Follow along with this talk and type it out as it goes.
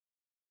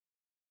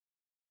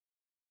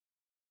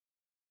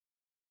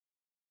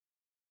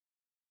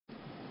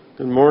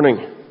Good morning.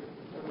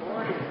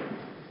 Our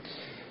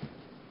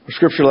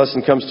scripture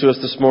lesson comes to us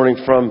this morning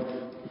from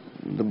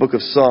the book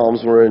of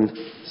Psalms. We're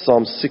in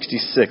Psalm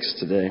 66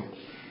 today.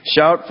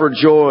 Shout for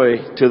joy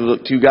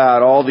to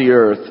God, all the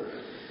earth.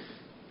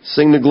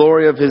 Sing the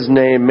glory of His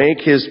name.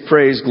 Make His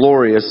praise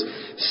glorious.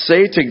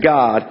 Say to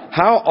God,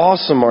 how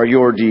awesome are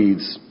your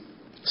deeds.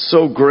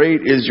 So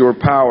great is your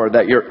power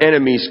that your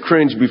enemies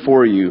cringe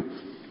before you.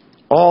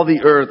 All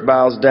the earth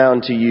bows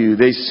down to you.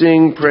 They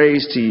sing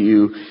praise to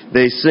you.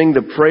 They sing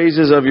the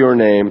praises of your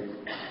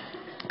name.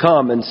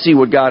 Come and see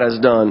what God has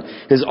done,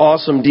 His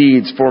awesome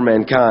deeds for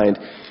mankind.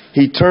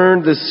 He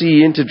turned the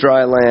sea into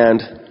dry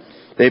land.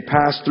 They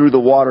passed through the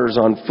waters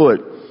on foot.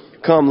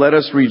 Come, let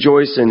us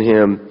rejoice in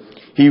Him.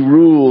 He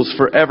rules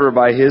forever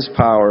by His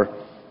power.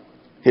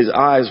 His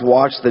eyes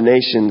watch the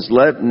nations.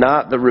 Let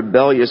not the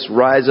rebellious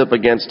rise up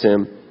against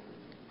Him.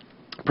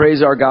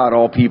 Praise our God,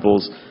 all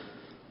peoples.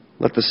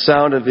 Let the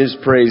sound of His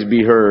praise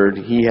be heard.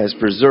 He has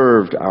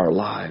preserved our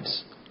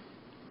lives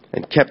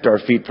and kept our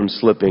feet from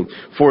slipping.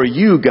 For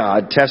you,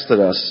 God, tested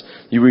us.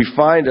 You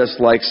refined us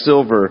like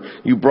silver.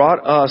 You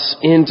brought us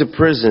into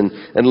prison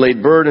and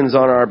laid burdens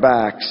on our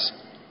backs.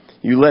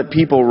 You let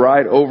people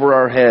ride over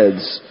our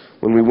heads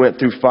when we went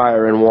through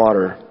fire and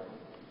water.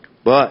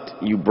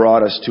 But you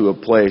brought us to a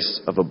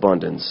place of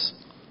abundance.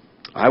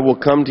 I will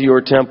come to your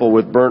temple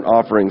with burnt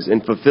offerings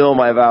and fulfill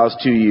my vows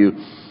to you.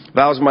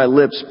 Vows my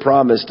lips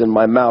promised and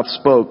my mouth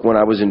spoke when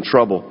I was in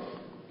trouble.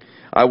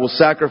 I will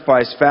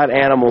sacrifice fat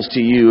animals to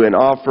you and an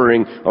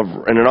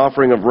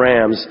offering of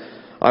rams.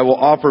 I will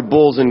offer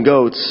bulls and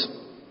goats.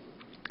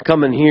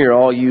 Come and hear,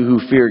 all you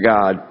who fear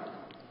God.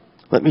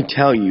 Let me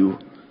tell you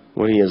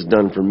what He has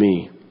done for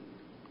me.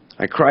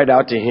 I cried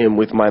out to Him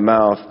with my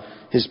mouth.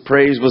 His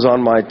praise was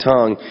on my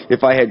tongue.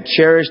 If I had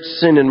cherished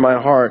sin in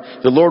my heart,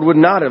 the Lord would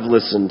not have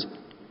listened.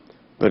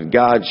 But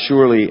God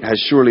has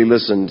surely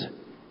listened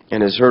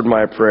and has heard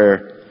my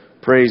prayer.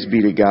 Praise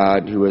be to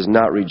God, who has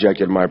not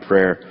rejected my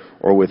prayer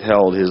or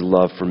withheld His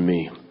love from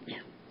me.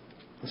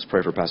 Let's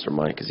pray for Pastor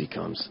Mike as he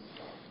comes.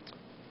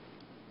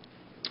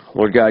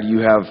 Lord God, you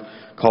have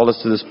called us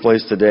to this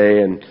place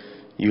today, and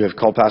you have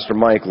called Pastor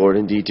Mike, Lord,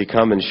 indeed, to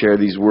come and share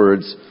these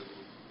words.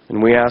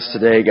 And we ask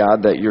today,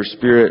 God, that your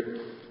Spirit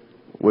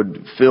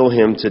would fill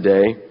him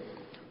today.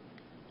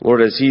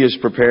 Lord, as he is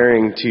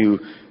preparing to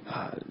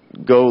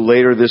go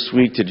later this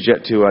week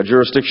to a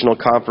jurisdictional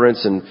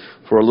conference and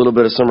for a little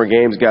bit of summer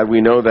games, God,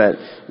 we know that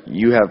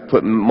you have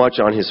put much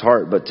on his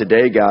heart. But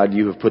today, God,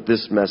 you have put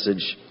this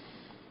message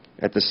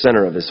at the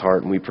center of his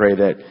heart. And we pray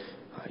that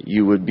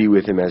you would be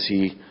with him as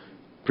he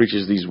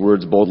preaches these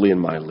words boldly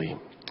and mightily.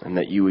 And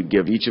that you would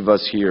give each of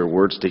us here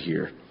words to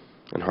hear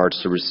and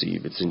hearts to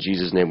receive. It's in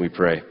Jesus' name we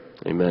pray.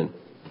 Amen.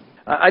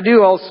 I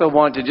do also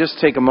want to just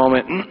take a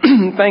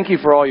moment. Thank you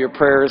for all your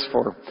prayers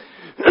for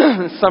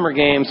summer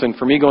games and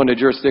for me going to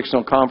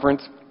jurisdictional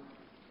conference.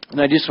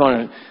 And I just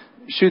want to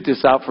shoot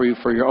this out for you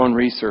for your own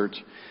research.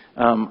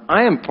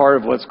 I am part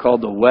of what's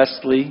called the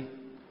Wesley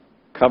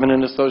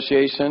Covenant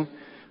Association.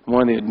 I'm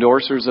one of the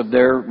endorsers of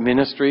their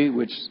ministry,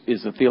 which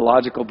is a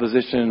theological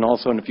position. And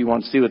also, and if you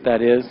want to see what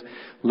that is,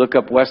 look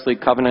up Wesley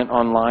Covenant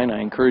online. I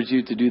encourage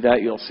you to do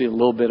that. You'll see a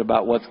little bit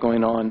about what's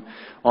going on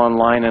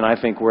online, and I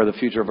think where the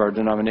future of our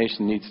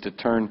denomination needs to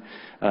turn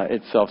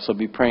itself. So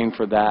be praying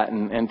for that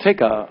and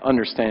take a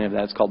understanding of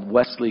that. It's called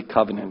Wesley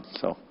Covenant.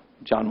 So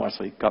John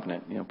Wesley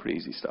Covenant, pretty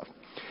easy stuff.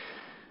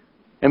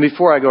 And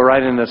before I go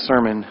right into the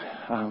sermon,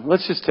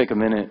 let's just take a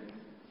minute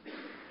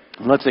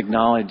and let's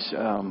acknowledge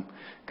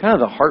kind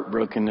of the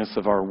heartbrokenness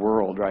of our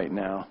world right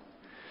now.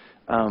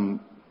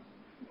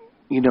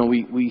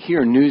 We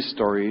hear news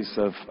stories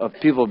of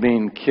people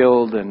being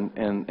killed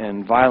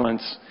and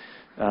violence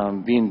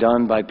being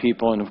done by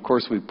people. And of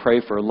course, we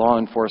pray for law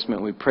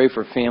enforcement. We pray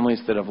for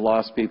families that have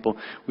lost people.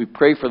 We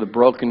pray for the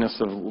brokenness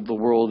of the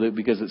world,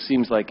 because it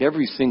seems like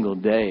every single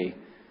day,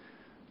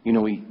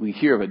 we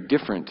hear of a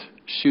different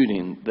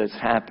shooting that's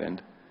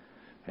happened.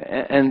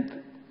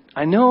 And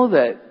I know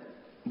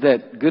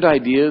that good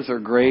ideas are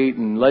great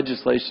and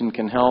legislation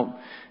can help.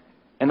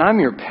 And I'm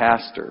your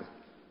pastor.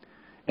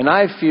 And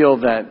I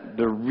feel that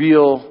the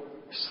real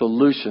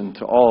solution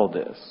to all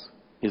this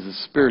is a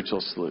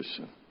spiritual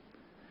solution.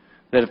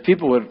 That if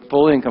people would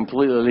fully and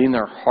completely lean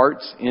their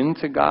hearts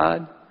into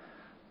God,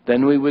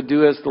 then we would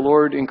do as the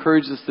Lord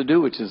encourages us to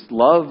do, which is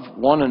love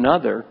one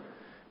another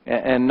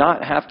and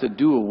not have to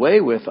do away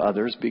with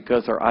others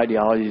because our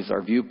ideologies,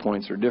 our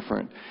viewpoints are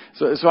different.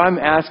 So I'm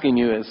asking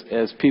you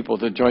as people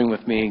to join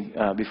with me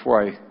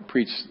before I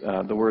preach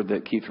the word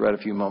that Keith read a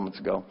few moments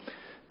ago,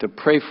 to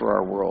pray for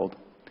our world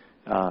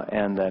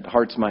and that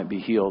hearts might be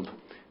healed,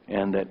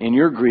 and that in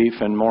your grief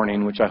and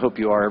mourning, which I hope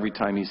you are every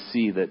time you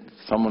see that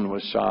someone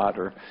was shot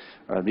or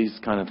these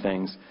kind of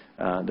things,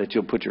 that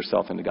you'll put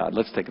yourself into God.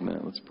 Let's take a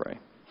minute. Let's pray.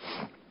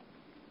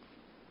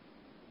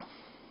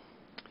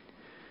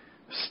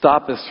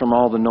 Stop us from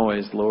all the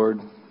noise,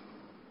 Lord.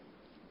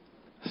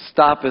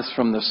 Stop us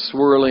from the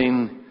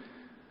swirling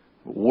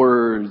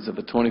words of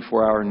a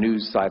 24-hour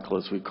news cycle,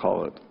 as we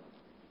call it.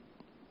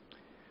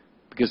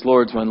 Because,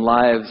 Lord, when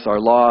lives are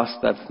lost,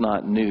 that's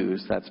not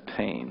news, that's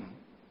pain.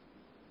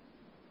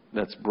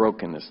 That's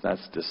brokenness.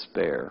 That's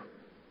despair.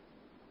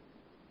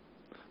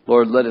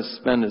 Lord, let us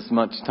spend as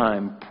much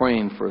time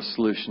praying for a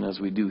solution as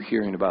we do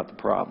hearing about the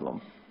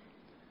problem.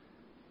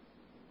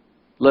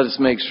 Let us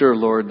make sure,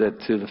 Lord, that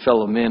to the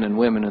fellow men and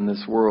women in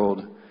this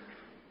world,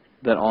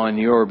 that on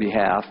your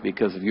behalf,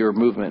 because of your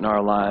movement in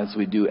our lives,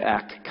 we do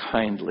act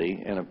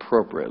kindly and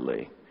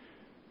appropriately.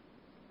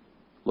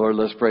 Lord,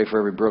 let's pray for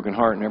every broken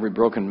heart and every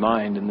broken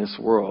mind in this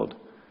world,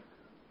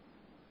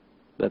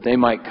 that they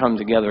might come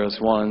together as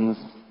one,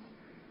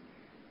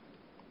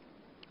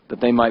 that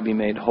they might be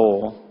made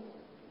whole,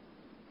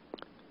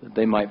 that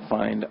they might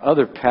find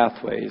other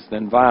pathways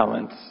than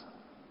violence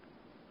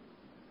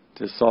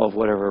to solve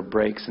whatever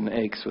breaks and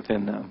aches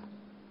within them.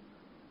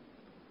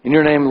 In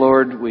your name,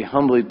 Lord, we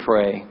humbly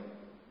pray,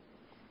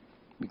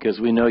 because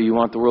we know you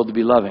want the world to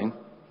be loving,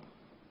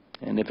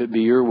 and if it be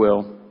your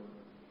will,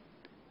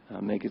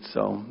 make it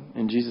so.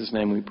 In Jesus'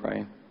 name we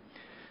pray.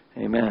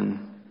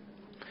 Amen.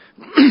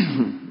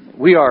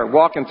 We are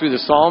walking through the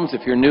Psalms,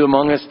 if you're new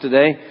among us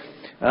today,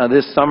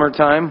 this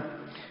summertime.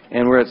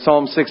 And we're at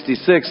Psalm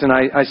 66. And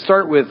I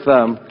start with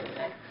a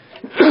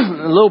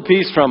little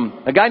piece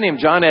from a guy named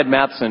John Ed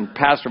Matheson,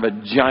 pastor of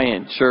a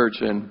giant church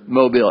in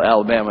Mobile,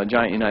 Alabama,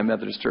 giant United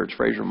Methodist Church,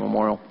 Fraser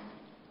Memorial.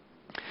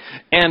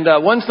 And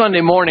one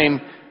Sunday morning,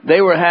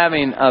 they were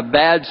having a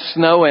bad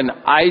snow and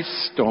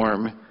ice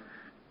storm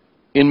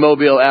in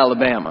Mobile,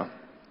 Alabama.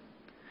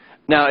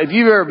 Now, if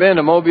you've ever been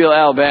to Mobile,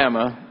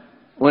 Alabama,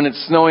 when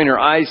it's snowing or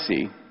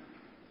icy,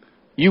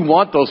 you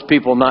want those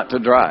people not to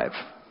drive.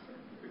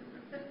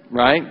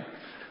 Right?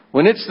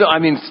 When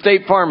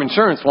State Farm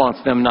Insurance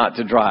wants them not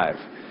to drive.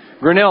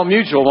 Grinnell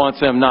Mutual wants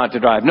them not to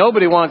drive.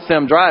 Nobody wants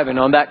them driving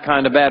on that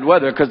kind of bad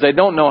weather because they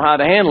don't know how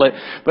to handle it.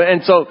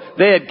 And so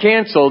they had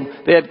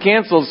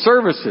canceled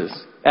services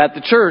at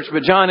the church,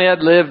 but John Ed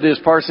lived, his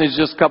parsonage,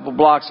 just a couple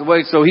blocks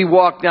away. So he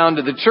walked down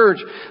to the church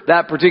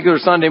that particular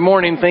Sunday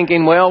morning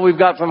thinking, well, we've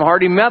got some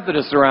hardy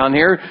Methodists around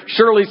here.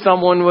 Surely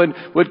someone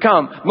would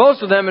come.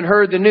 Most of them had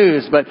heard the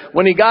news, but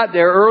when he got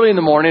there early in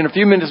the morning, a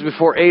few minutes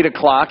before 8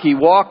 o'clock, he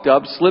walked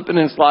up, slipping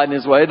and sliding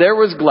his way. There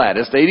was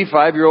Gladys,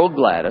 85-year-old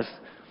Gladys,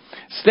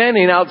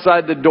 standing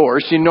outside the door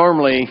she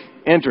normally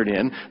entered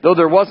in, though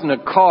there wasn't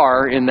a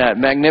car in that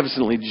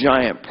magnificently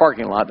giant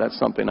parking lot. That's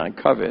something I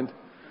coveted.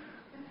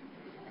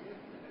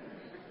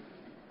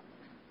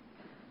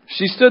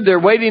 She stood there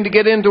waiting to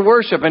get into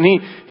worship, and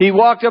he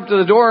walked up to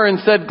the door and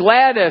said,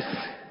 Gladys,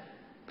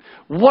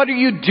 what are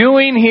you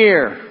doing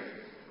here?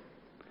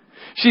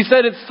 She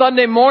said, it's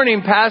Sunday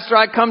morning, Pastor,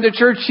 I come to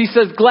church. She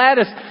says,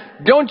 Gladys,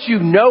 don't you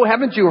know,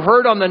 haven't you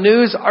heard on the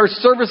news, our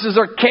services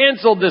are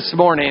canceled this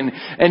morning?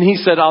 And he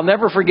said, I'll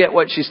never forget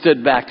what she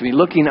stood back to me.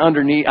 Looking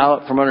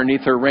out from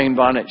underneath her rain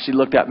bonnet, she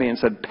looked at me and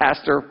said,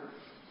 Pastor,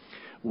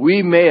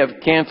 we may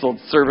have canceled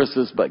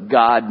services, but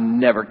God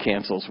never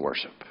cancels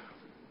worship.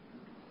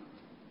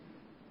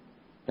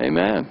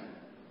 Amen.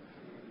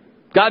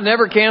 God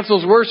never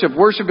cancels worship.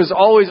 Worship is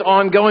always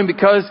ongoing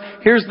because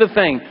here's the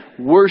thing.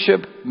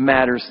 Worship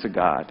matters to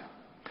God.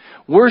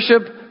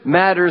 Worship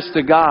matters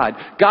to God.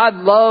 God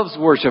loves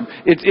worship.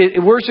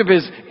 Worship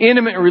is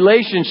intimate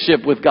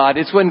relationship with God.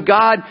 It's when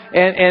God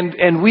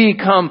and we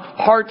come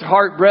heart to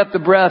heart, breath to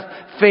breath,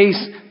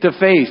 face to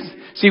face.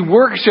 See,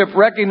 worship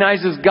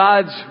recognizes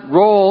God's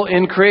role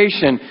in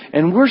creation,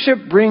 and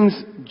worship brings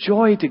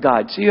joy to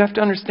God. So you have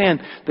to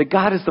understand that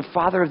God is the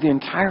Father of the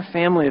entire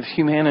family of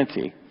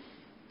humanity.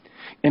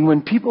 And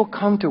when people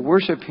come to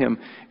worship Him,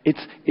 it's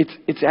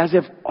as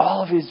if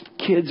all of His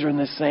kids are in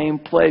the same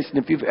place.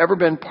 And if you've ever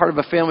been part of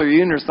a family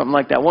reunion or something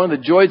like that, one of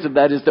the joys of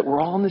that is that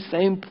we're all in the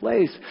same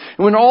place.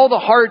 And when all the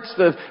hearts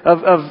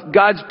of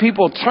God's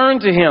people turn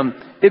to Him,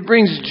 it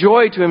brings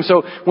joy to Him.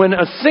 So when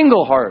a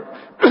single heart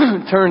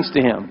turns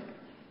to Him,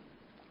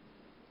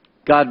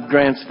 God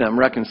grants them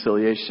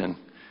reconciliation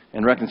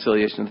and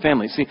reconciliation in the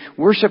family. See,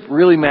 worship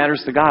really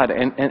matters to God.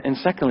 And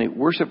secondly,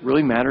 worship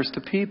really matters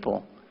to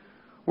people.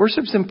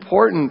 Worship's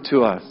important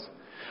to us.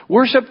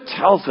 Worship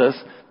tells us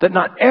that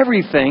not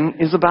everything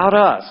is about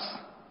us.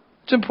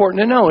 It's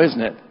important to know,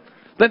 isn't it?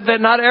 That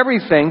not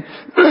everything,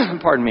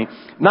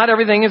 not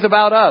everything is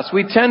about us.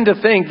 We tend to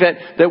think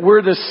that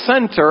we're the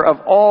center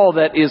of all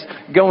that is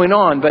going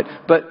on,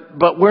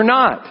 but we're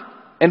not.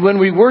 And when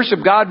we worship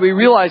God, we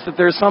realize that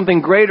there's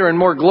something greater and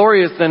more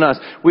glorious than us.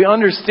 We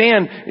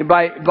understand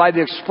by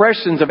the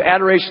expressions of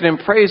adoration and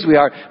praise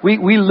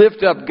we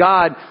lift up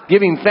God,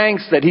 giving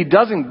thanks that He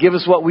doesn't give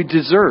us what we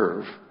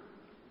deserve,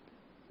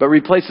 but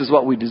replaces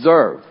what we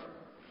deserve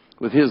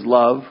with His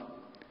love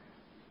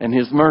and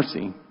His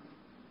mercy.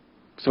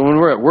 So when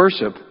we're at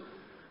worship,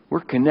 we're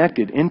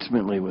connected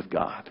intimately with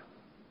God.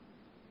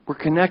 We're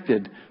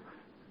connected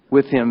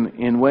with Him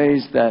in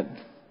ways that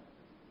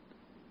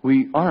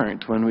we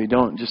aren't when we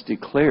don't just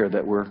declare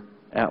that we're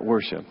at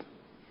worship.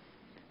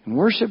 And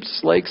worship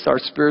slakes our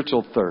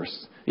spiritual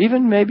thirst,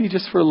 even maybe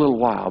just for a little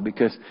while,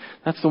 because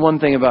that's the one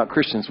thing about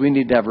Christians. We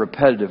need to have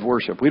repetitive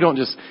worship. We don't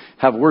just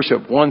have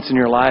worship once in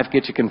your life,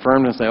 get you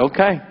confirmed, and say,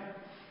 okay,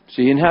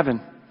 see you in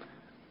heaven.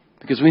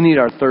 Because we need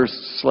our thirst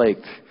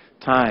slaked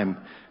time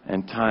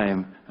and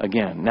time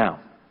again.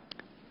 Now,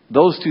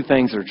 those two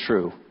things are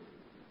true.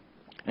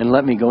 And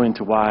let me go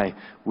into why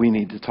we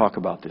need to talk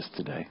about this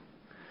today.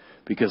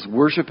 Because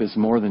worship is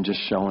more than just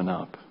showing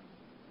up.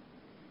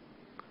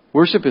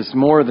 Worship is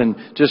more than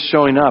just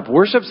showing up.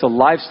 Worship's a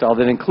lifestyle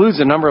that includes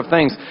a number of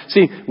things.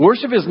 See,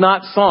 worship is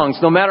not songs,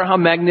 no matter how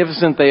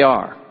magnificent they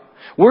are.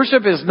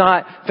 Worship is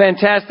not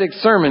fantastic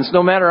sermons,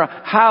 no matter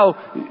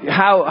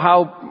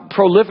how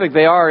prolific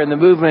they are in the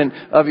movement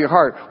of your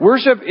heart.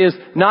 Worship is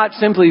not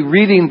simply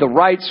reading the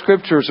right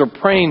scriptures or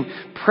praying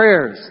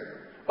prayers.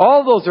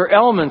 All those are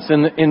elements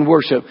in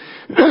worship.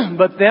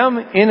 But them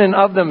in and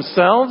of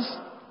themselves,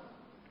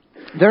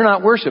 they're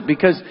not worship,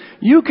 because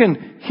you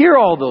can hear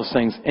all those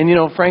things. And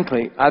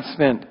frankly, I've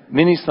spent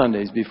many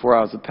Sundays before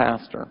I was a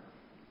pastor,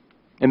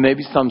 and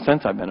maybe some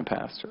since I've been a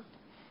pastor,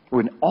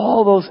 when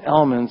all those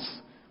elements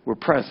were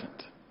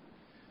present.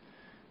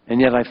 And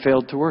yet I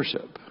failed to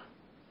worship.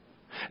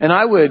 And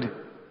I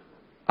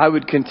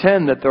would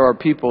contend that there are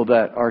people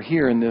that are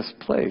here in this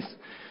place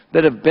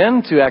that have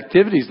been to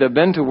activities, that have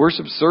been to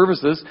worship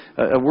services,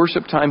 a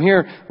worship time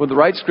here where the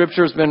right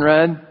scripture has been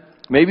read,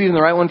 maybe even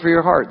the right one for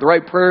your heart. The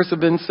right prayers have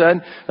been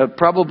said.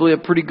 Probably a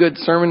pretty good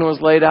sermon was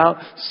laid out.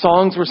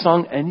 Songs were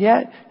sung. And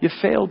yet you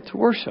failed to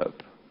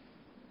worship,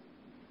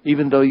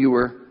 even though you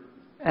were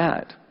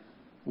at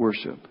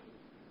worship,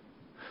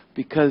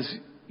 because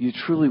you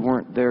truly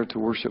weren't there to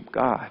worship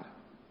God.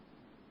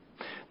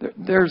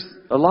 There's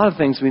a lot of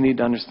things we need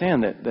to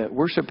understand, that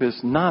worship is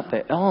not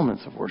the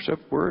elements of worship.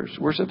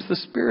 Worship's the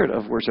spirit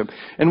of worship.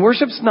 And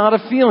worship's not a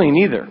feeling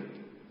either.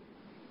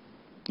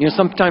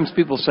 Sometimes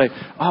people say,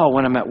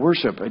 when I'm at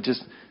worship, I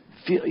just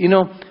feel,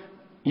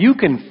 you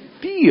can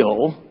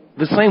feel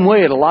the same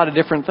way at a lot of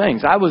different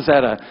things. I was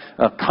at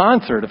a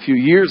concert a few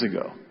years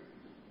ago.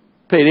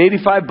 Paid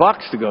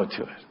 $85 to go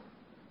to it.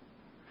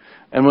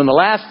 And when the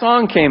last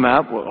song came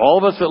out, all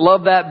of us that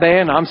love that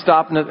band, I'm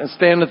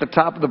standing at the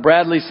top of the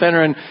Bradley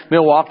Center in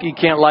Milwaukee.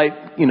 Can't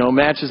light,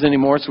 matches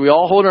anymore. So we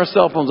all hold our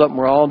cell phones up and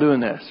we're all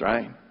doing this,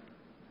 right?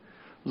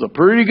 It was a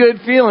pretty good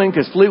feeling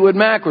because Fleetwood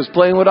Mac was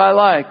playing what I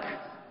like.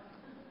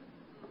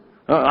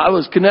 I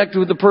was connected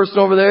with the person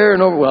over there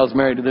and over. Well, I was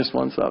married to this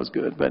one, so that was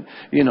good. But,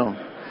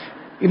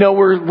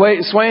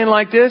 we're swaying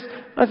like this.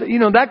 I said,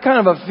 that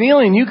kind of a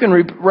feeling, you can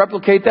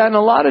replicate that in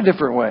a lot of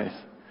different ways.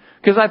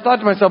 Because I thought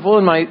to myself, well,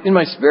 in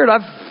my spirit,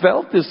 I've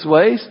felt this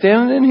way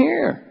standing in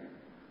here,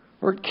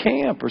 or at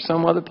camp, or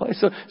some other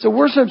place. So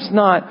worship's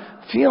not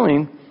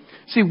feeling.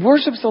 See,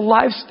 worship's a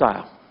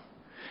lifestyle.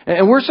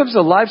 And worship's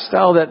a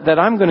lifestyle that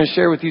I'm going to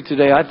share with you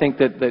today. I think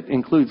that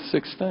includes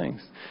 6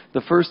 things.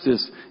 The first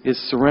is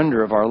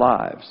surrender of our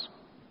lives.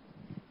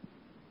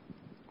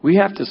 We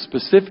have to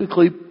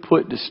specifically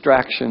put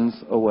distractions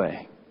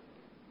away.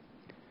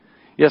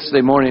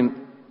 Yesterday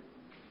morning,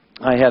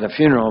 I had a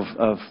funeral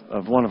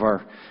of one of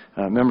our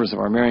members of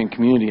our Marion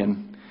community,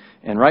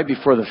 and right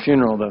before the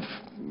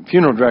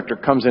funeral director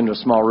comes into a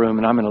small room,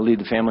 and I'm going to lead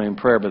the family in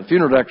prayer, but the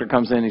funeral director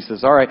comes in and he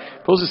says, all right,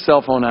 pulls his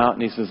cell phone out,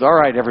 and he says, all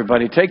right,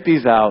 everybody, take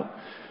these out.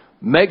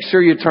 Make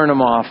sure you turn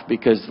them off,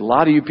 because a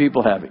lot of you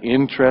people have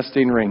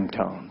interesting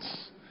ringtones.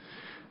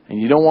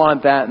 And you don't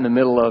want that in the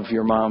middle of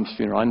your mom's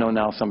funeral. I know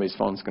now somebody's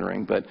phone's going to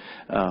ring, but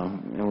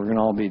and we're going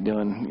to all be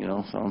doing,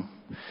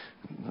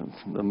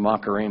 the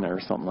Macarena or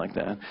something like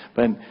that.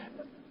 But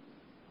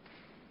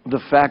the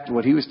fact,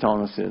 what he was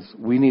telling us is,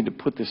 we need to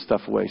put this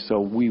stuff away so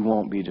we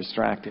won't be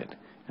distracted.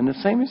 And the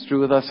same is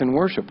true with us in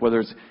worship, whether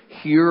it's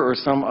here or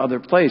some other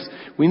place.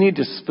 We need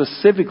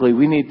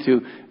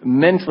to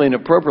mentally and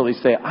appropriately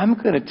say,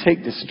 I'm going to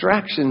take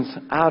distractions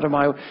out of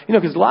my,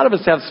 because a lot of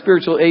us have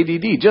spiritual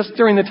ADD. Just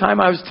during the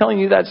time I was telling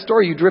you that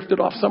story, you drifted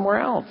off somewhere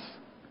else.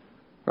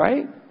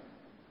 Right?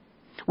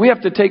 We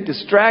have to take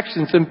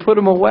distractions and put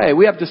them away.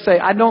 We have to say,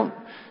 I don't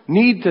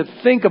need to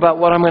think about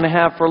what I'm going to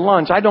have for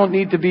lunch. I don't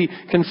need to be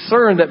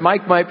concerned that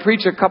Mike might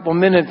preach a couple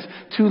minutes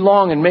too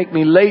long and make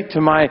me late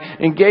to my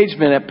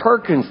engagement at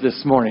Perkins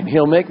this morning.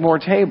 He'll make more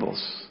tables.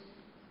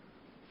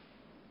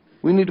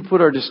 We need to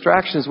put our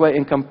distractions away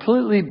and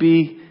completely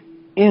be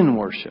in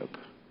worship,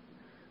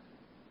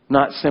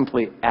 not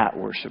simply at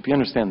worship. You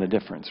understand the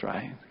difference,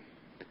 right?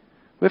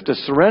 We have to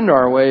surrender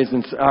our ways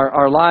and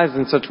our lives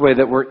in such a way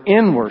that we're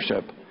in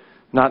worship,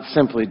 not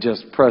simply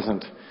just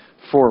present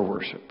for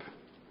worship.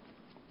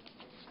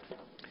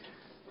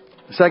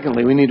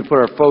 Secondly, we need to put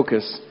our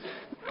focus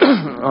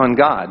on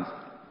God.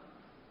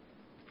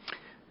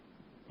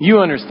 You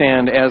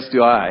understand, as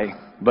do I,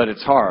 but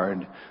it's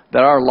hard,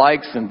 that our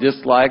likes and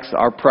dislikes,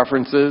 our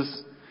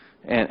preferences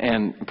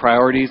and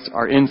priorities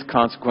are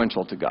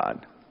inconsequential to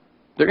God.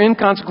 They're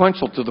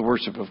inconsequential to the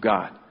worship of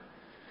God.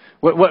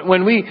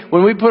 When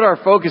we put our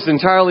focus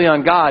entirely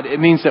on God, it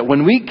means that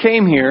when we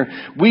came here,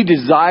 we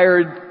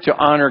desired to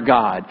honor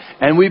God.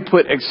 And we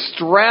put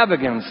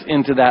extravagance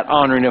into that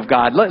honoring of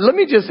God. Let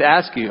me just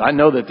ask you, I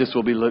know that this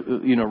will be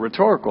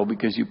rhetorical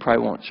because you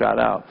probably won't shout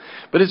out.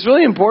 But it's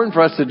really important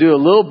for us to do a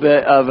little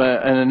bit of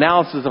an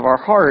analysis of our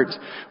hearts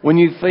when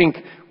you think,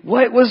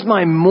 what was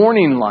my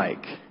morning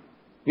like?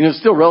 It's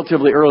still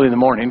relatively early in the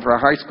morning. For our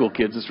high school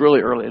kids, it's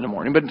really early in the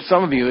morning. But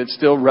some of you, it's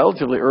still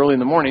relatively early in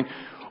the morning.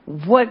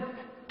 What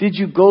did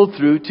you go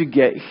through to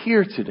get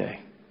here today?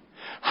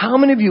 How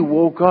many of you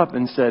woke up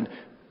and said,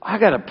 I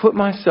got to put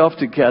myself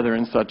together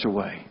in such a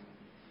way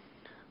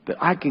that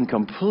I can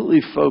completely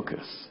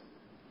focus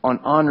on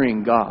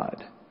honoring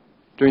God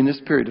during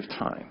this period of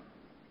time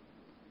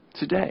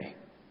today?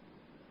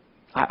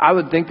 I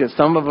would think that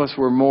some of us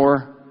were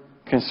more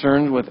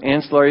concerned with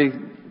ancillary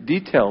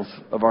details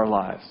of our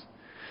lives,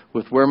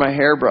 with where my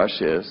hairbrush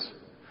is,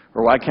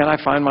 or why can't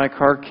I find my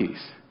car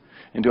keys?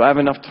 And do I have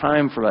enough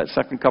time for that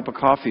second cup of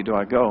coffee? Do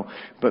I go?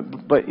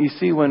 But you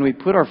see, when we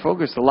put our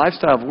focus, the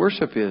lifestyle of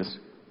worship is,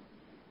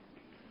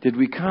 did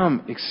we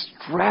come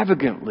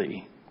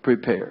extravagantly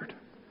prepared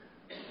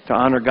to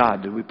honor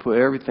God? Did we put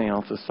everything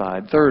else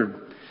aside?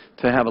 Third,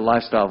 to have a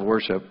lifestyle of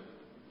worship,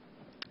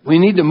 we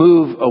need to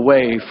move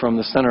away from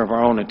the center of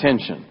our own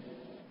attention.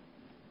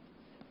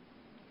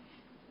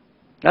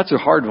 That's a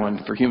hard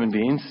one for human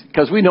beings,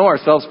 because we know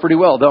ourselves pretty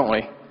well, don't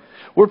we?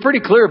 We're pretty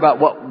clear about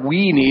what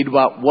we need,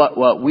 about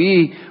what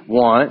we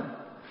want.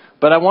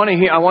 But I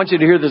want you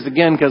to hear this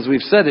again, because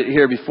we've said it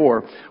here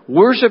before.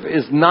 Worship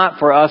is not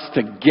for us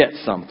to get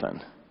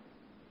something,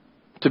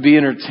 to be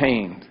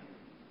entertained,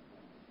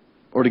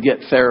 or to get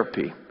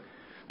therapy.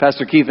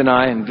 Pastor Keith and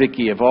I and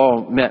Vicki have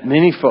all met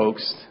many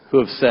folks who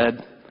have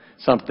said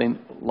something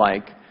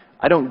like,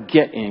 I don't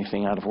get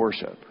anything out of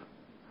worship.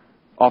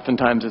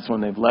 Oftentimes it's when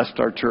they've left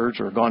our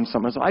church or gone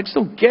somewhere else. I just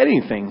don't get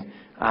anything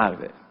out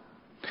of it.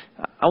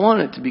 I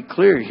want it to be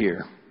clear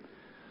here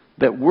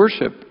that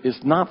worship is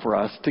not for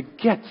us to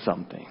get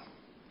something.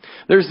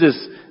 There's this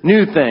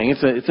new thing.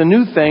 It's a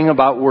new thing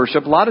about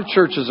worship. A lot of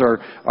churches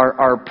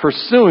are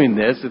pursuing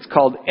this. It's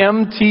called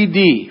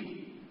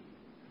MTD.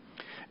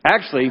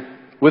 Actually,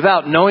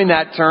 without knowing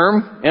that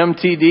term,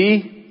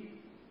 MTD,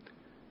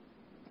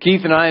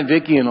 Keith and I and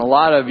Vicki and a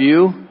lot of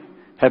you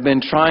have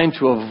been trying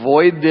to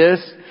avoid this,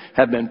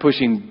 have been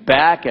pushing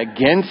back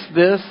against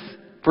this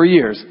for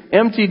years.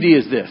 MTD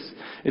is this.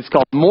 It's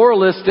called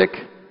moralistic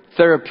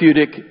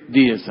therapeutic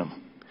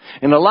deism.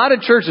 In a lot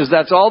of churches,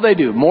 that's all they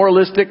do.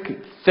 Moralistic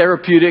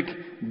therapeutic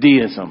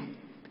deism.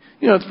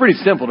 You know, it's pretty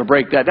simple to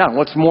break that down.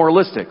 What's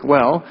moralistic?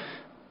 Well,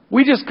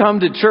 we just come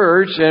to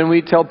church and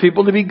we tell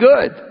people to be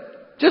good.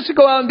 Just to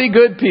go out and be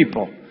good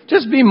people.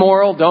 Just be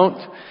moral.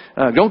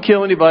 Don't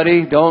kill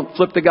anybody. Don't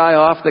flip the guy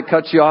off that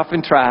cuts you off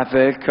in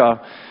traffic.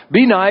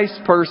 Be nice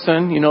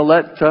person. You know,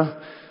 let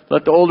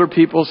the older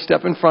people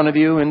step in front of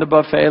you in the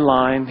buffet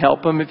line.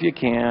 Help them if you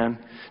can.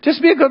 Just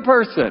be a good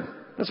person.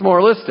 That's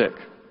moralistic.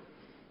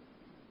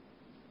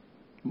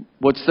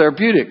 What's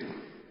therapeutic?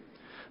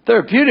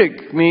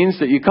 Therapeutic means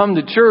that you come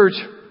to church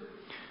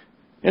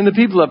and the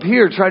people up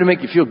here try to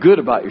make you feel good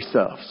about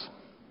yourselves.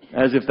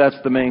 As if that's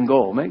the main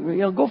goal.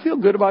 Go feel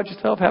good about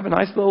yourself. Have a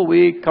nice little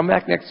week. Come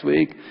back next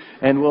week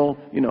and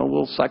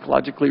we'll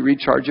psychologically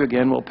recharge you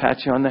again. We'll pat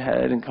you on the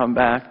head and come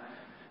back.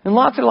 And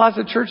lots and lots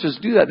of churches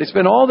do that. They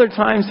spend all their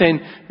time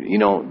saying,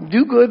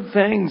 do good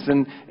things.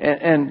 And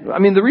I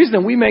mean, the reason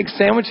that we make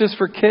sandwiches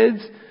for kids,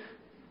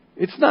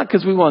 it's not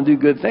because we want to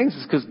do good things.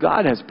 It's because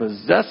God has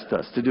possessed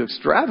us to do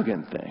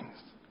extravagant things.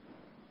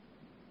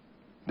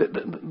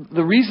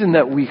 The reason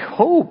that we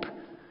hope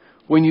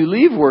when you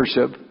leave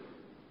worship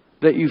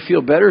that you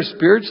feel better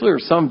spiritually or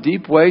some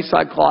deep way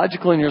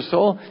psychologically in your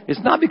soul, it's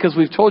not because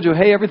we've told you,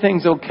 hey,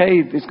 everything's okay,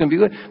 it's going to be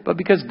good, but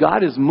because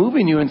God is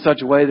moving you in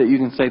such a way that you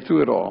can say,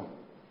 through it all,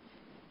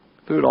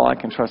 I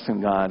can trust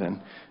in God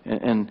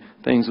and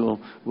things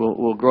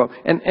will grow up.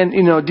 And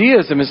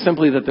deism is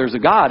simply that there's a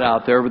God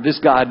out there, but this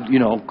God,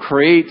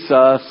 creates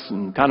us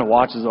and kind of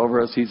watches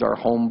over us. He's our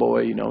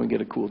homeboy, we get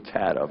a cool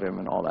tat of him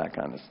and all that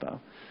kind of stuff.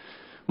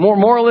 More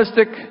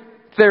moralistic,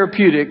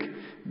 therapeutic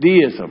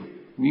deism.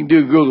 You can do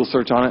a Google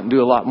search on it and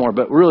do a lot more,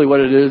 but really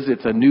what it is,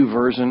 it's a new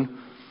version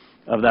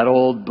of that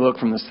old book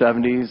from the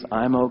 70s.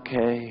 I'm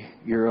okay,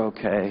 you're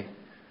okay.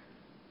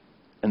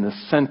 And the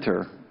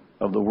center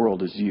of the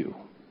world is you.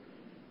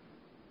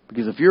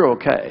 Because if you're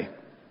okay,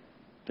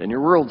 then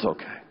your world's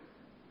okay.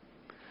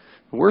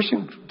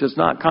 Worship does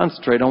not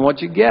concentrate on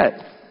what you get.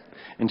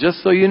 And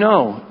just so you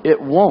know, it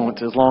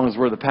won't as long as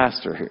we're the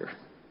pastor here.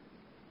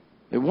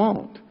 It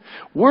won't.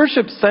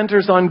 Worship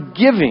centers on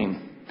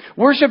giving.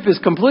 Worship is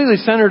completely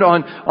centered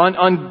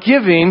on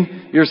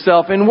giving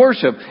yourself in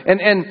worship.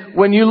 And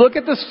when you look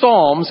at the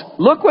Psalms,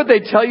 look what they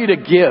tell you to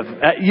give.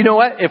 You know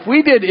what? If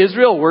we did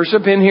Israel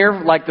worship in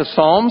here like the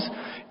Psalms,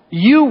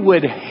 you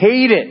would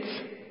hate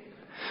it.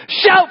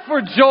 Shout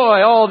for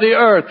joy, all the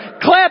earth.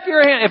 Clap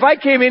your hand. If I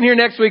came in here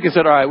next week and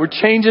said, all right, we're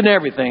changing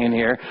everything in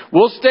here.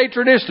 We'll stay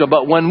traditional.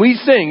 But when we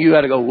sing, you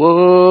got to go,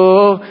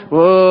 whoa,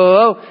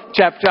 whoa,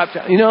 chap, chap,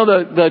 chap.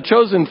 The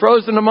chosen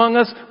frozen among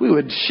us, we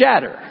would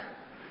shatter.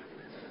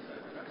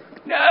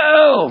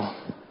 No,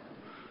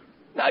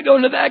 not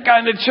going to that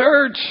kind of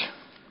church.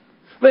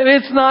 But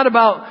it's not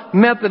about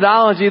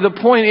methodology. The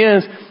point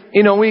is,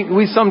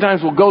 we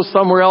sometimes will go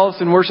somewhere else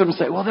and worship and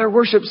say, well, their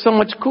worship's so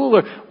much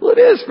cooler. Well, it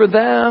is for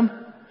them.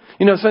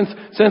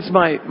 Since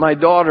my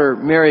daughter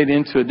married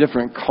into a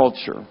different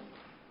culture,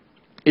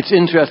 it's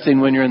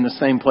interesting when you're in the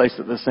same place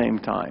at the same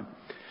time.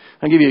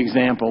 I'll give you an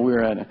example. We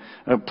were at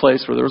a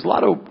place where there was a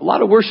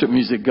lot of worship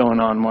music going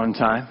on one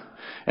time.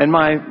 And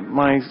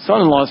my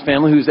son-in-law's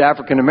family, who's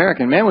African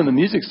American, man, when the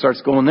music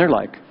starts going, they're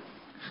like,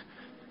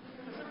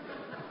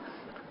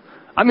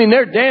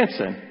 they're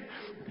dancing.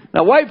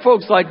 Now, white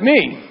folks like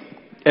me,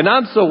 and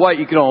I'm so white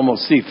you can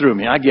almost see through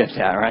me. I get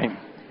that, right?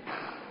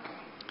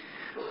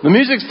 The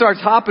music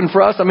starts hopping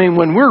for us.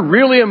 When we're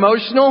really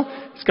emotional,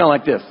 it's kind of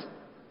like this.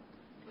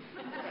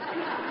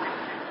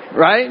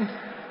 Right?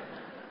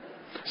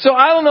 So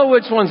I don't know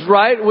which one's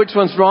right, which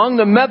one's wrong.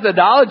 The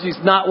methodology's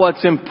not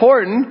what's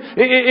important.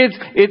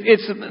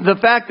 It's the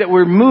fact that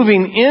we're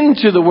moving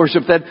into the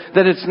worship, that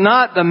it's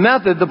not the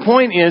method. The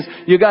point is,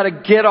 you got to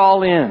get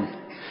all in.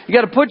 You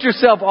got to put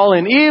yourself all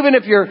in. Even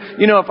if you're,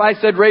 if I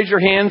said raise your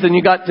hands and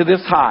you got to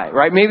this high,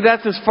 right? Maybe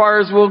that's as far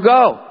as we'll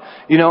go.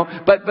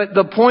 But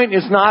the point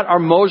is not our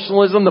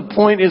emotionalism. The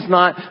point is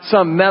not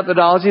some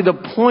methodology.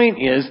 The point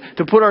is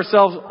to put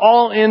ourselves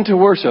all into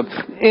worship,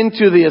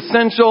 into the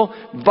essential,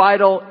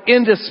 vital,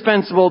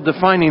 indispensable,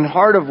 defining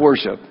heart of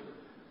worship.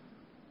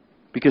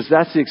 Because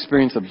that's the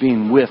experience of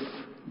being with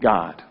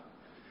God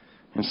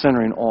and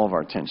centering all of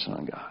our attention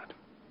on God.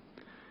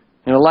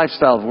 And a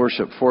lifestyle of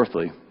worship,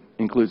 fourthly,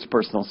 includes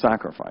personal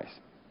sacrifice.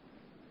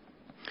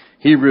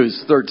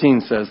 Hebrews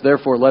 13 says,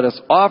 therefore let us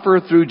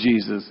offer through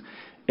Jesus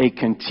a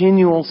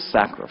continual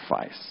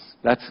sacrifice.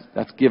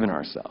 That's giving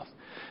ourselves.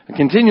 A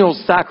continual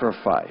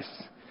sacrifice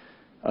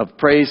of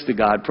praise to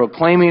God,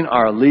 proclaiming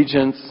our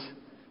allegiance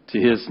to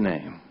His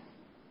name.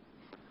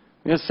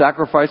 We have to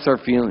sacrifice our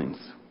feelings.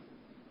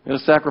 We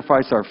have to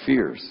sacrifice our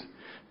fears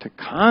to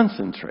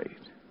concentrate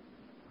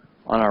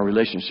on our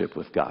relationship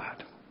with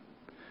God.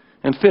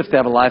 And fifth, to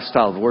have a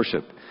lifestyle of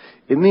worship.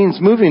 It means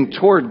moving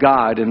toward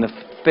God in the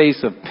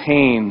face of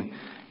pain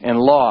and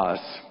loss.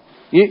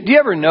 Do you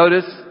ever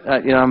notice,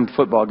 I'm a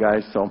football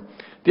guy, so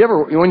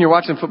when you're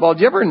watching football,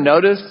 do you ever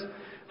notice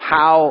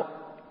how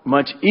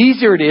much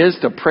easier it is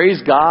to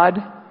praise God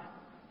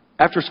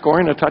after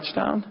scoring a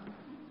touchdown?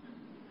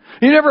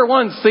 You never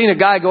once seen a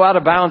guy go out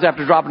of bounds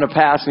after dropping a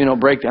pass,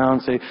 break down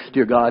and say,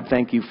 dear God,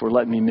 thank you for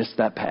letting me miss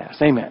that pass.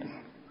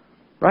 Amen.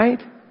 Right?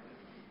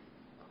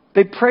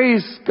 They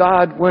praise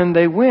God when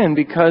they win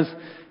because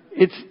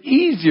it's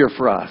easier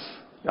for us.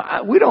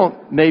 We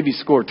don't maybe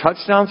score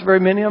touchdowns, very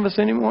many of us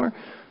anymore.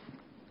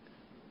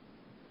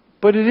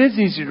 But it is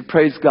easier to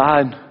praise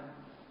God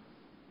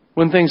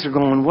when things are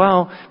going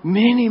well.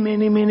 Many,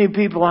 many, many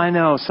people I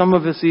know, some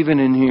of us even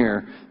in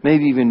here,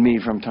 maybe even me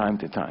from time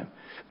to time.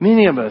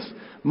 Many of us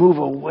move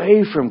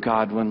away from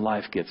God when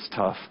life gets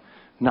tough,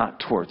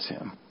 not towards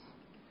Him.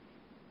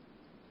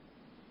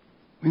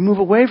 We move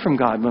away from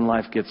God when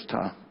life gets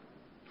tough.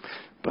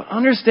 But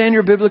understand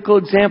your biblical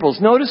examples.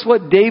 Notice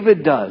what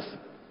David does.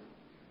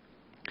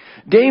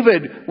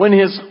 David, when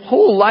his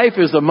whole life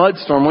is a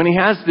mudstorm, when he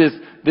has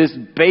this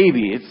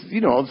baby,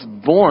 it's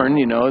born,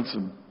 it's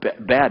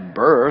a bad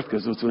birth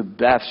because it's with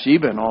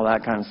Bathsheba and all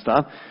that kind of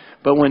stuff.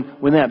 But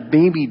when that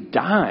baby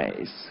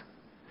dies,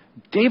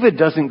 David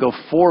doesn't go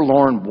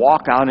forlorn,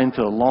 walk out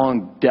into the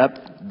long depth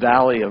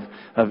valley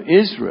of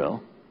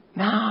Israel.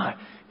 Nah,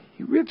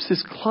 he rips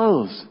his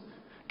clothes,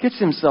 gets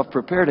himself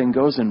prepared and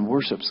goes and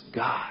worships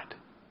God.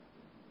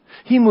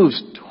 He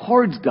moves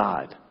towards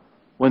God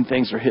when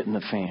things are hitting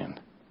the fan,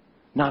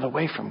 not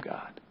away from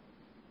God.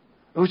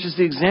 Which is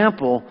the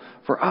example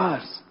for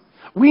us.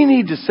 We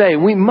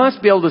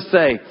must be able to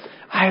say,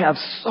 I have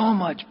so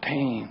much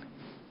pain.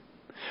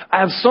 I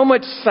have so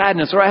much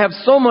sadness, or I have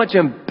so much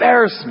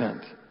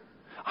embarrassment.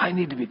 I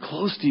need to be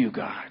close to you,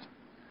 God,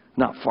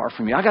 not far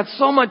from you. I got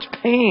so much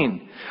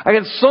pain. I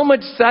got so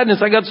much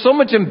sadness. I got so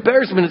much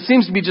embarrassment. It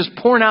seems to be just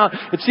pouring out.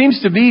 It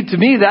seems to be, to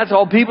me, that's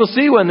all people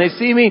see when they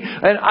see me.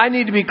 And I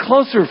need to be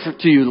closer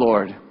to you,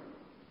 Lord,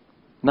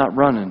 not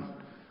running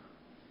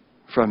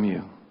from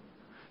you.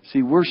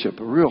 See, worship,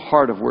 a real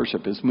heart of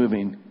worship is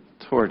moving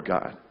toward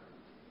God.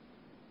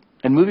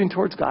 And moving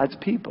towards God's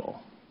people.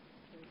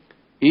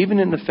 Even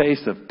in the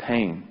face of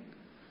pain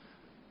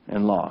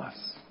and loss.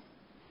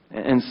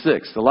 And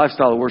six, the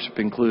lifestyle of worship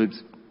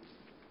includes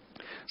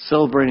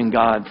celebrating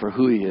God for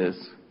who He is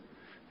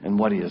and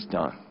what He has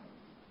done.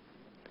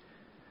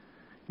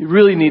 You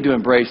really need to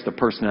embrace the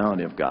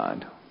personality of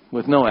God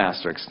with no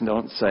asterisks.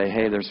 Don't say,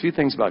 hey, there's a few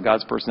things about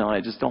God's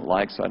personality I just don't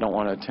like, so I don't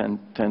want to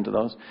tend to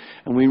those.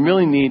 And we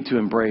really need to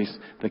embrace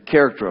the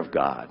character of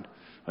God.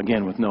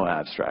 Again, with no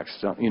asterisks.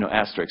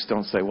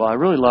 Don't say, well, I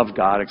really love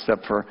God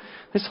except for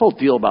this whole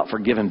deal about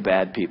forgiving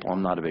bad people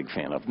I'm not a big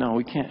fan of. No,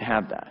 we can't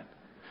have that.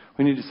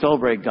 We need to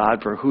celebrate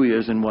God for who He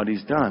is and what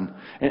He's done.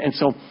 And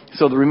so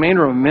the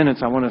remainder of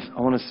minutes I want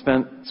to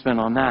spend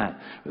on that.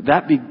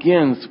 That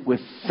begins with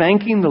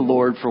thanking the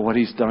Lord for what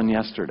He's done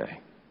yesterday.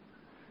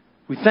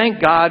 We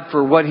thank God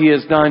for what He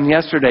has done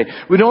yesterday.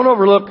 We don't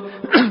overlook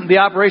the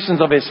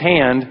operations of His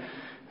hand,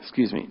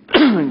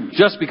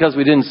 just because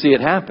we didn't see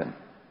it happen.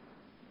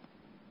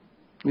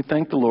 We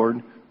thank the Lord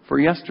for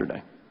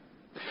yesterday.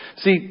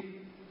 See,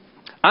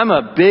 I'm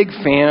a big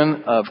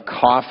fan of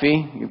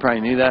coffee. You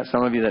probably knew that,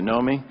 some of you that know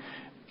me.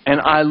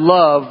 And I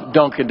love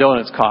Dunkin'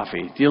 Donuts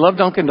coffee. Do you love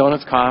Dunkin'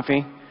 Donuts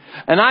coffee?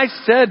 And I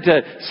said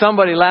to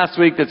somebody last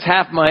week that's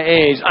half my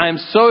age, I am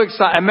so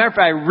excited. As a matter of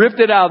fact, I ripped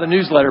it out of the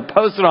newsletter,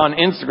 posted it on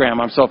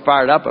Instagram. I'm so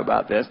fired up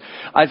about this.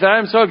 I said,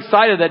 I'm so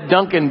excited that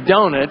Dunkin'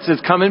 Donuts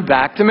is coming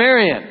back to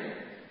Marion.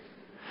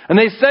 And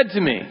they said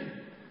to me,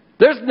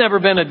 there's never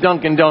been a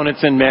Dunkin'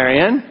 Donuts in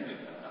Marion.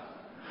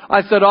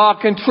 I said, au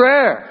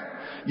contraire,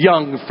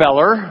 young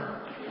feller.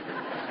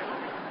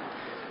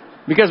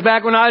 Because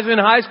back when I was in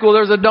high school,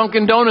 there was a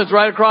Dunkin' Donuts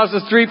right across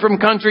the street from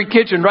Country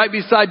Kitchen, right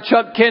beside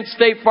Chuck Kent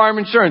State Farm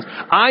Insurance.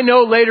 I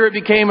know later it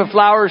became a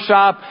flower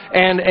shop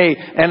and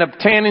a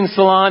tanning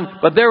salon,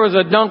 but there was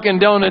a Dunkin'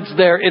 Donuts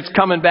there. It's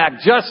coming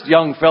back. Just,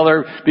 young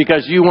feller,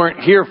 because you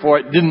weren't here for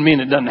it didn't mean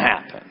it doesn't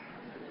happen.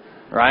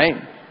 Right?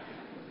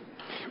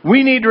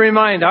 We need to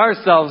remind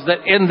ourselves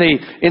that in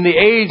the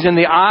age and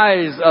the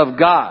eyes of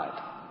God,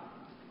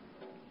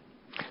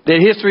 that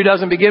history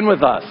doesn't begin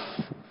with us.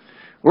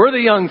 We're the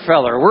young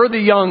feller. We're the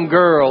young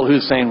girl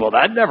who's saying, well,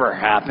 that never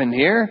happened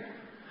here.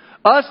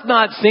 Us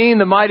not seeing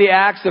the mighty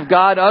acts of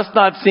God, us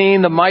not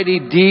seeing the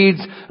mighty deeds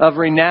of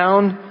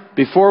renown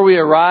before we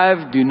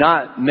arrive, do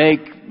not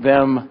make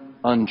them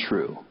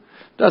untrue.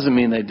 Doesn't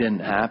mean they didn't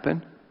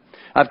happen.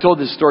 I've told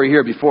this story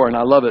here before, and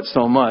I love it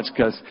so much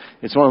because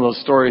it's one of those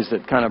stories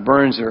that kind of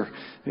burns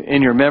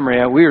in your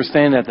memory. We were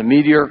standing at the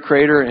Meteor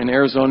Crater in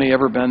Arizona. You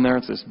ever been there?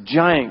 It's this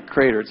giant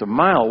crater. It's a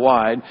mile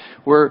wide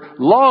where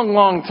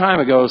long time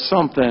ago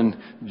something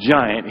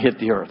giant hit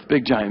the earth.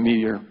 Big giant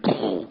meteor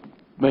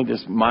made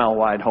this mile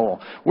wide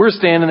hole. We're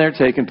standing there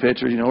taking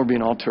pictures. We're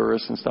being all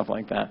tourists and stuff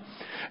like that.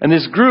 And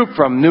this group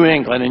from New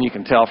England, and you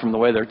can tell from the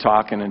way they're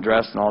talking and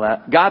dressed and all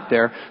that, got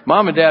there.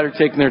 Mom and Dad are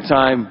taking their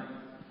time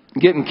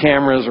getting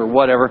cameras or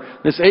whatever.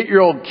 This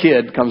 8-year-old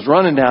kid comes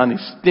running down. He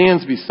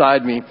stands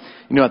beside me,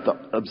 at the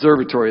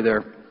observatory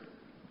there.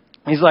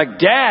 He's like,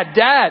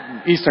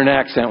 Dad, Eastern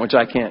accent, which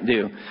I can't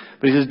do.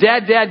 But he says,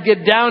 Dad,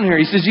 get down here.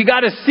 He says, you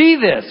got to see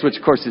this, which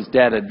of course his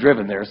dad had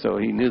driven there, so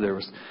he knew there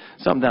was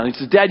something down. He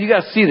says, Dad, you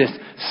got to see this.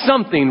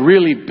 Something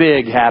really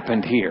big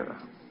happened here.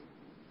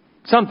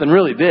 Something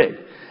really big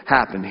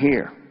happened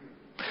here.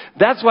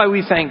 That's why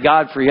we thank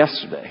God for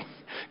yesterday.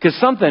 Because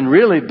something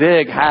really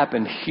big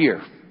happened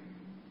here.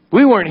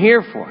 We weren't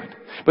here for it.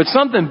 But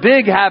something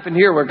big happened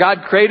here where God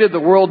created the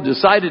world,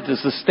 decided to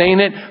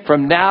sustain it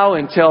from now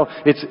until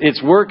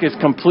its work is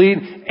complete.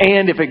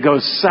 And if it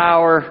goes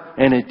sour,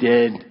 and it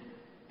did,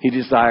 He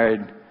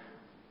desired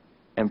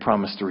and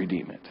promised to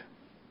redeem it.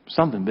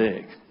 Something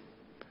big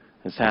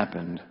has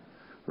happened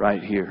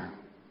right here.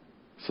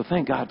 So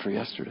thank God for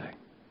yesterday.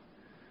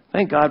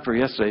 Thank God for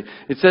yesterday.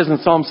 It says in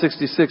Psalm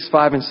 66,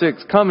 5 and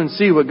 6, come and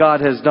see what God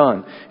has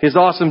done. His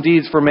awesome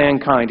deeds for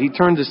mankind. He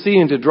turned the sea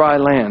into dry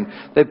land.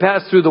 They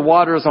passed through the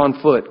waters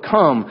on foot.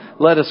 Come,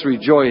 let us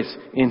rejoice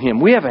in Him.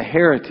 We have a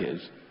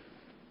heritage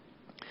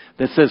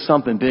that says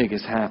something big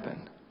has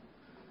happened.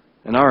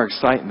 And our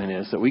excitement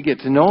is that we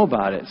get to know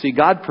about it. See,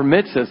 God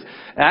permits us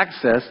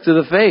access to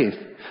the faith.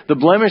 The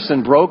blemished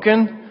and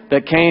broken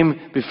that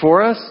came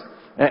before us,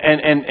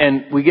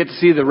 and we get to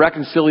see the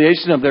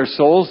reconciliation of their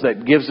souls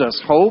that gives us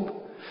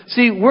hope.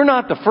 See, we're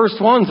not the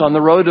first ones on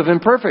the road of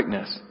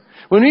imperfectness.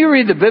 When you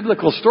read the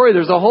biblical story,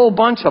 there's a whole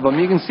bunch of them.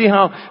 You can see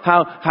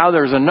how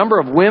there's a number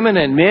of women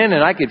and men,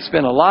 and I could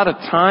spend a lot of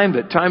time,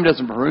 but time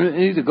doesn't permit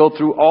me to go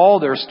through all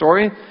their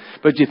story.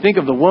 But you think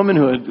of the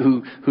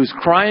woman who's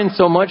crying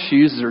so much, she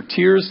uses her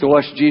tears to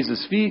wash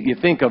Jesus' feet. You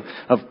think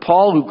of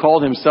Paul, who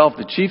called himself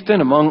the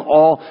chieftain among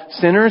all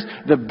sinners.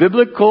 The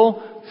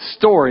biblical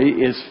story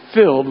is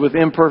filled with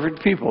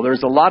imperfect people.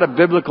 There's a lot of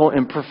biblical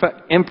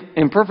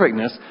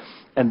imperfectness,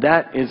 and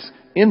that is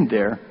in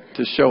there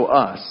to show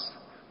us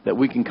that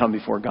we can come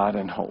before God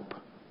in hope.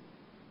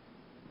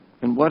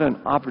 And what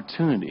an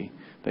opportunity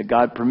that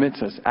God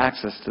permits us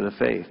access to the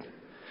faith.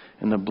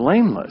 And the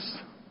blameless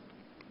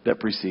that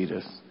precede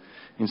us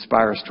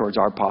inspire us towards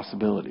our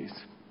possibilities.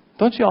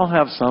 Don't you all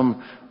have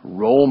some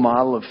role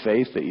model of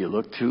faith that you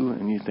look to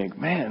and you think,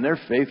 man, their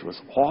faith was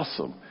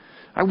awesome.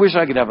 I wish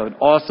I could have an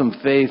awesome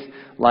faith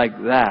like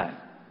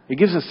that. It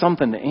gives us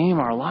something to aim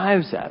our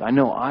lives at. I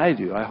know I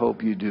do. I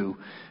hope you do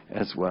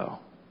as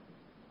well.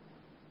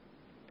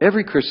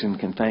 Every Christian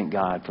can thank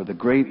God for the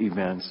great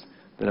events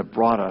that have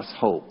brought us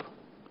hope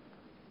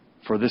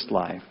for this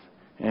life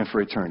and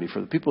for eternity. For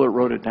the people that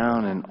wrote it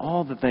down and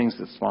all the things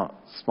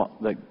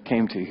that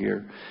came to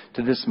here,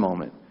 to this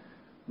moment.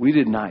 We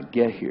did not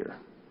get here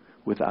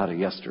without a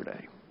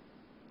yesterday.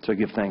 So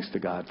give thanks to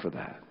God for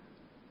that.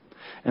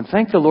 And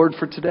thank the Lord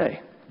for today.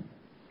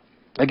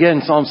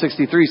 Again, Psalm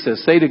 63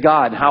 says, say to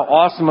God, how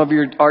awesome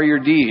are your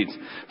deeds.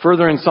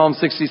 Further in Psalm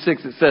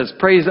 66 it says,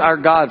 praise our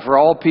God for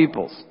all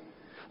peoples.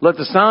 Let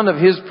the sound of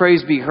His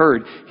praise be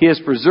heard. He has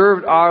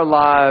preserved our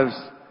lives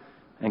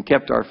and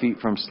kept our feet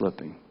from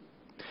slipping.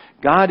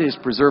 God is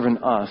preserving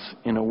us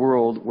in a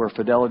world where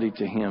fidelity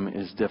to Him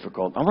is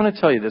difficult. I want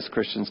to tell you this,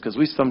 Christians, because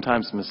we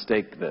sometimes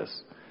mistake this.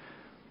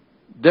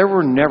 There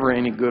were never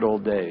any good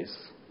old days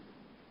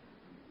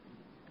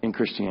in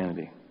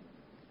Christianity.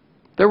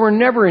 There were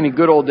never any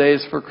good old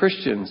days for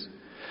Christians.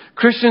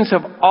 Christians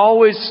have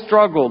always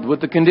struggled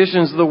with the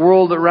conditions of the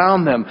world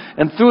around them.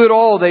 And through it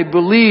all, they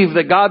believed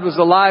that God was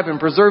alive and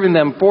preserving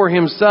them for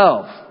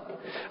Himself.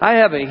 I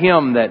have a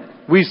hymn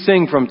that we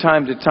sing from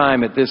time to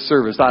time at this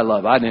service. I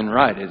love. I didn't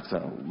write it. It's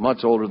much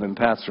older than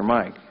Pastor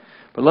Mike.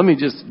 But let me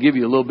just give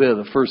you a little bit of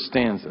the first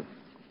stanza.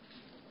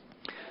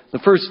 The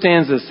first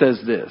stanza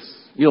says this.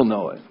 You'll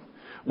know it.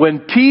 When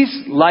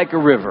peace like a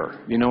river.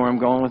 You know where I'm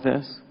going with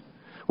this?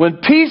 When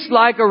peace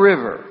like a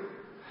river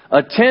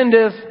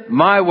attendeth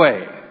my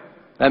way.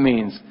 That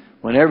means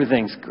when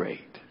everything's great.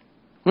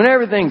 When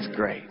everything's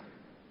great.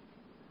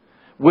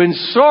 When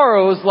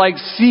sorrows like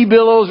sea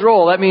billows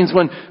roll. That means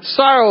when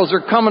sorrows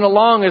are coming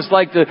along, it's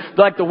like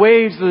the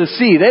waves of the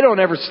sea. They don't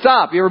ever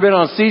stop. You ever been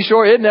on a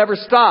seashore? It never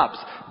stops.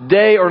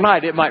 Day or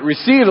night. It might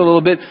recede a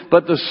little bit,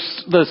 but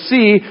the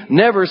sea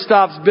never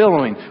stops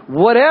billowing.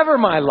 Whatever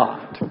my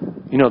lot.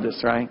 You know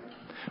this, right?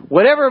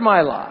 Whatever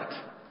my lot,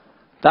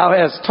 Thou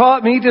hast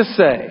taught me to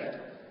say,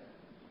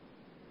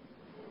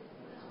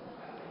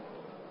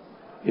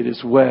 it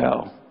is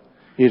well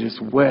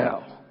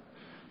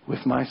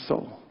with my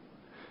soul.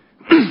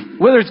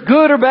 Whether it's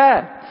good or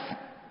bad,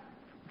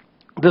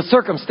 the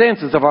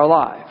circumstances of our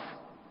life,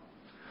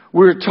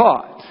 we're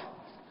taught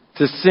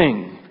to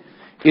sing,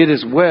 it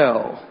is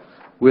well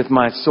with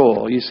my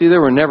soul. You see,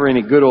 there were never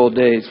any good old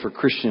days for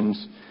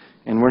Christians,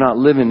 and we're not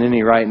living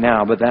any right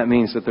now, but that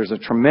means that there's a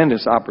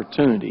tremendous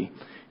opportunity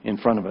in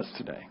front of us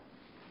today.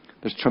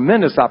 There's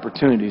tremendous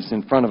opportunities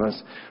in front of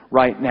us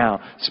right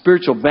now.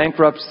 Spiritual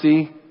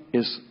bankruptcy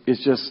is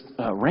just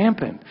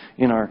rampant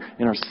in our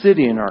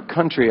city, in our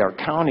country, our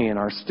county, in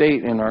our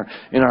state, in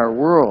our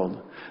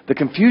world. The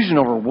confusion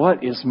over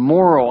what is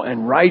moral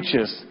and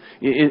righteous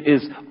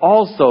is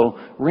also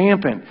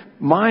rampant.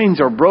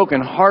 Minds are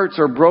broken, hearts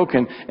are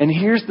broken. And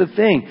here's the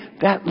thing,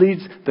 that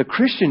leads the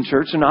Christian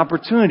church an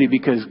opportunity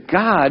because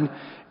God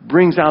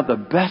brings out the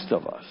best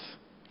of us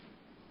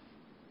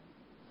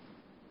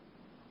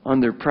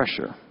under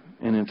pressure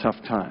and in tough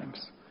times.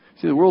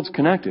 See, the world's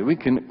connected. We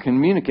can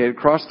communicate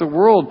across the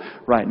world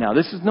right now.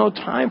 This is no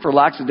time for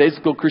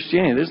lackadaisical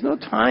Christianity. There's no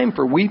time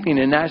for weeping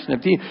and gnashing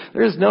of teeth.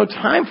 There's no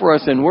time for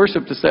us in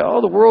worship to say,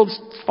 oh, the world's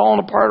falling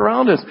apart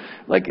around us.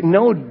 Like,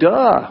 no,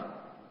 duh.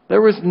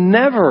 There was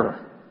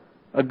never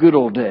a good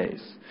old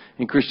days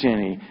in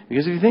Christianity.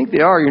 Because if you think they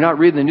are, you're not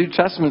reading the New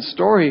Testament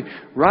story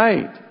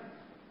right.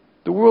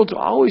 The world's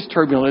always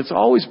turbulent. It's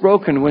always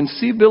broken when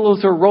sea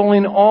billows are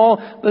rolling all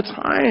the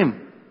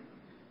time.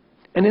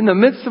 And in the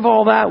midst of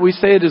all that, we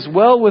say it is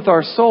well with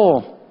our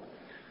soul.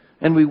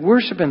 And we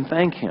worship and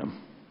thank Him.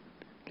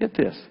 Get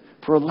this.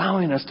 For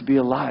allowing us to be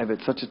alive at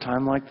such a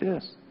time like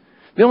this.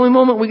 The only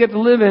moment we get to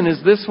live in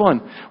is this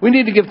one. We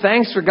need to give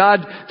thanks for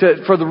God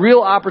for the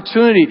real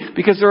opportunity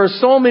because there are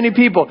so many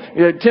people.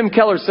 Tim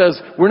Keller says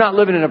we're not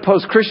living in a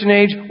post-Christian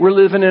age. We're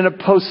living in a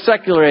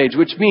post-secular age,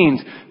 which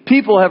means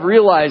people have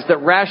realized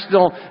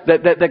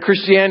that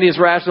Christianity is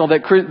rational,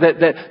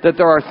 that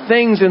there are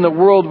things in the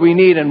world we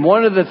need. And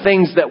one of the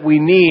things that we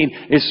need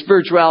is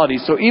spirituality.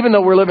 So even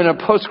though we're living in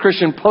a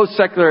post-Christian,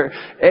 post-secular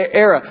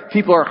era,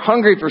 people are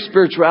hungry for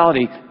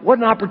spirituality. What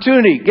an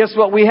opportunity. Guess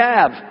what we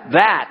have?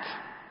 That.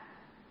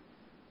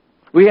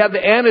 We have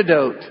the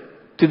antidote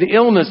to the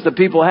illness that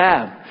people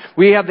have.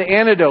 We have the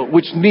antidote,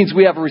 which means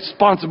we have a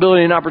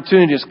responsibility and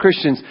opportunity as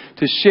Christians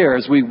to share.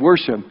 As we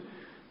worship,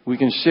 we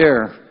can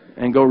share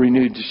and go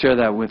renewed to share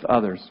that with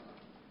others.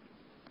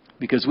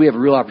 Because we have a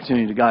real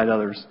opportunity to guide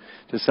others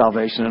to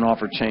salvation and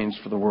offer change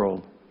for the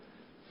world.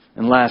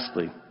 And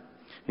lastly,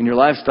 in your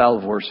lifestyle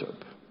of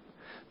worship,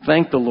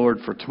 thank the Lord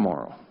for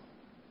tomorrow.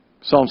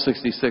 Psalm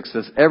 66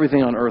 says,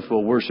 everything on earth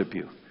will worship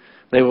you.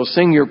 They will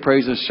sing your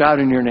praises,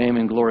 shouting your name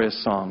in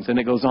glorious songs. And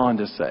it goes on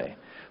to say,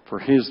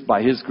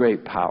 by His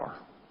great power,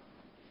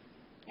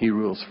 He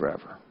rules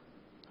forever.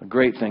 A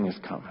great thing is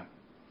coming.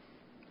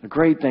 A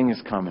great thing is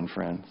coming,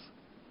 friends.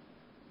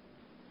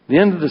 The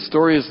end of the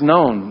story is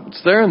known.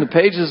 It's there in the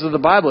pages of the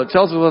Bible. It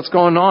tells us what's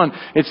going on.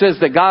 It says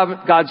that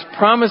God's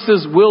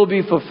promises will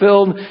be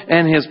fulfilled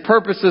and His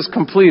purposes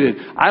completed.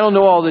 I don't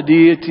know all the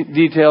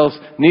details,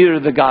 neither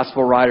do the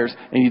gospel writers,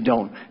 and you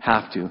don't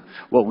have to.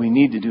 What we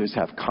need to do is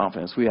have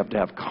confidence. We have to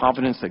have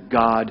confidence that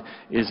God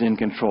is in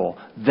control.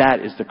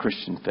 That is the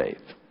Christian faith.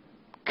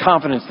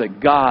 Confidence that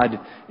God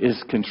is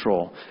in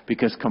control.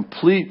 Because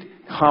complete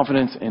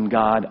confidence in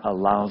God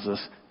allows us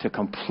to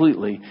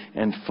completely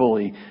and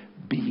fully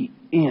be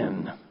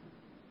in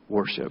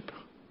worship,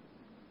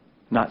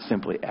 not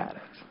simply at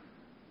it.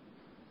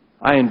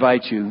 I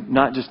invite you,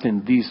 not just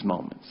in these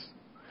moments,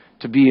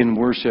 to be in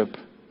worship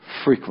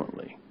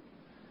frequently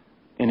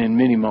and in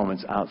many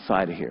moments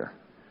outside of here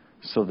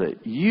so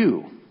that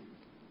you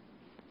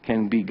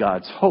can be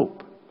God's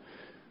hope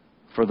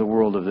for the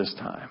world of this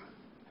time.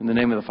 In the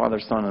name of the Father,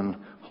 Son, and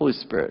Holy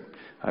Spirit,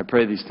 I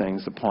pray these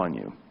things upon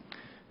you.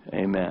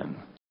 Amen.